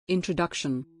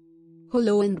Introduction.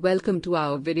 Hello and welcome to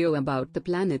our video about the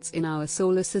planets in our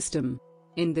solar system.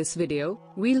 In this video,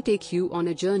 we'll take you on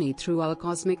a journey through our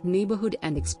cosmic neighborhood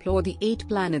and explore the 8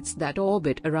 planets that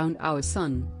orbit around our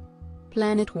Sun.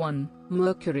 Planet 1,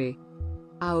 Mercury.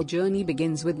 Our journey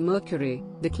begins with Mercury,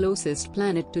 the closest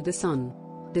planet to the Sun.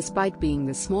 Despite being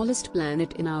the smallest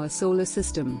planet in our solar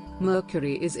system,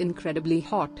 Mercury is incredibly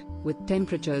hot, with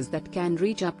temperatures that can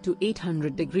reach up to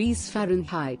 800 degrees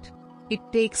Fahrenheit. It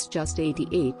takes just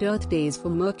 88 Earth days for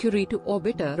Mercury to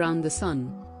orbit around the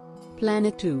Sun.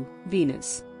 Planet 2,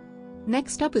 Venus.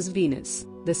 Next up is Venus,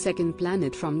 the second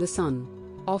planet from the Sun.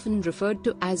 Often referred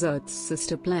to as Earth's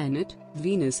sister planet,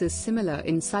 Venus is similar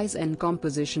in size and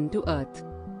composition to Earth.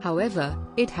 However,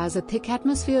 it has a thick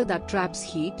atmosphere that traps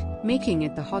heat, making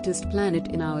it the hottest planet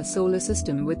in our solar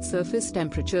system with surface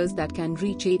temperatures that can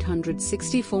reach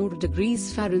 864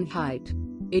 degrees Fahrenheit.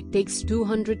 It takes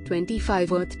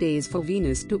 225 Earth days for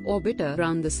Venus to orbit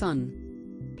around the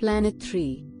Sun. Planet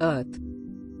 3, Earth.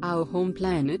 Our home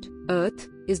planet, Earth,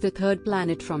 is the third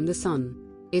planet from the Sun.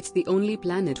 It's the only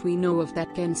planet we know of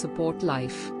that can support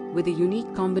life, with a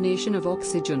unique combination of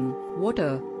oxygen,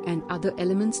 water, and other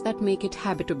elements that make it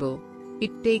habitable.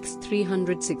 It takes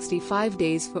 365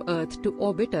 days for Earth to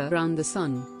orbit around the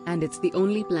Sun, and it's the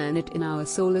only planet in our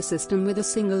solar system with a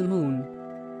single moon.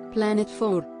 Planet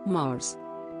 4, Mars.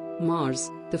 Mars,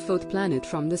 the fourth planet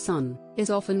from the Sun, is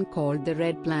often called the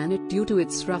red planet due to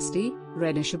its rusty,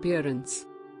 reddish appearance.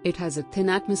 It has a thin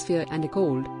atmosphere and a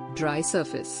cold, dry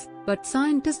surface, but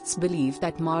scientists believe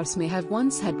that Mars may have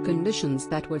once had conditions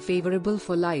that were favorable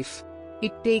for life.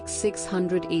 It takes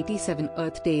 687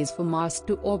 Earth days for Mars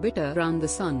to orbit around the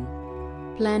Sun.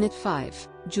 Planet 5,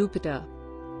 Jupiter.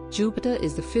 Jupiter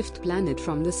is the fifth planet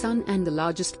from the Sun and the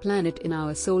largest planet in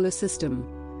our solar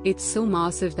system. It's so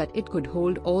massive that it could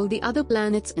hold all the other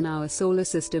planets in our solar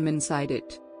system inside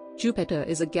it. Jupiter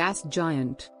is a gas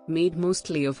giant, made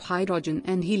mostly of hydrogen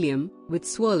and helium, with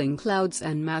swirling clouds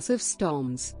and massive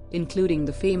storms, including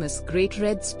the famous Great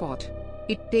Red Spot.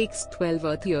 It takes 12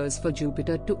 Earth years for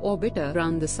Jupiter to orbit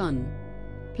around the Sun.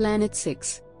 Planet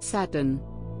 6, Saturn.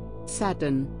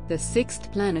 Saturn, the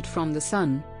sixth planet from the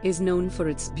Sun, is known for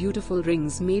its beautiful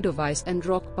rings made of ice and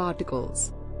rock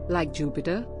particles. Like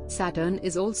Jupiter, Saturn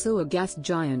is also a gas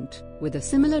giant, with a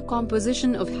similar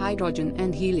composition of hydrogen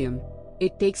and helium.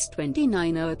 It takes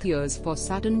 29 Earth years for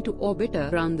Saturn to orbit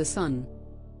around the Sun.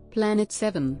 Planet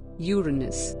 7,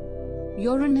 Uranus.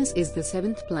 Uranus is the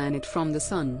seventh planet from the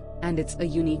Sun, and it's a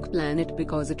unique planet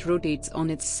because it rotates on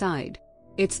its side.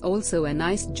 It's also an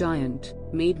ice giant,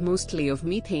 made mostly of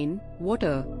methane,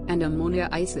 water, and ammonia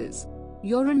ices.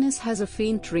 Uranus has a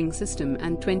faint ring system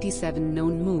and 27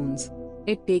 known moons.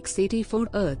 It takes 84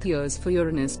 Earth years for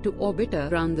Uranus to orbit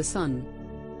around the Sun.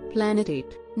 Planet 8,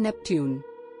 Neptune.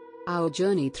 Our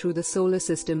journey through the solar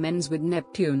system ends with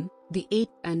Neptune, the eighth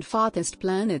and farthest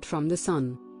planet from the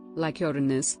Sun. Like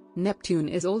Uranus, Neptune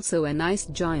is also an ice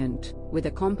giant, with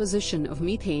a composition of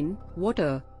methane,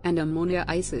 water, and ammonia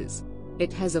ices.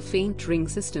 It has a faint ring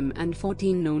system and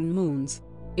 14 known moons.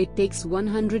 It takes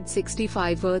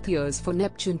 165 Earth years for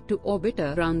Neptune to orbit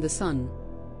around the Sun.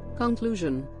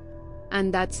 Conclusion.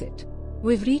 And that's it.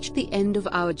 We've reached the end of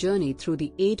our journey through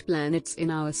the 8 planets in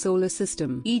our solar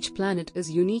system. Each planet is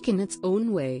unique in its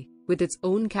own way, with its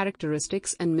own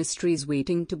characteristics and mysteries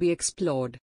waiting to be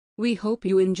explored. We hope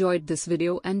you enjoyed this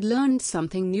video and learned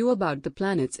something new about the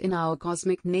planets in our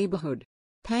cosmic neighborhood.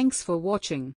 Thanks for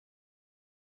watching.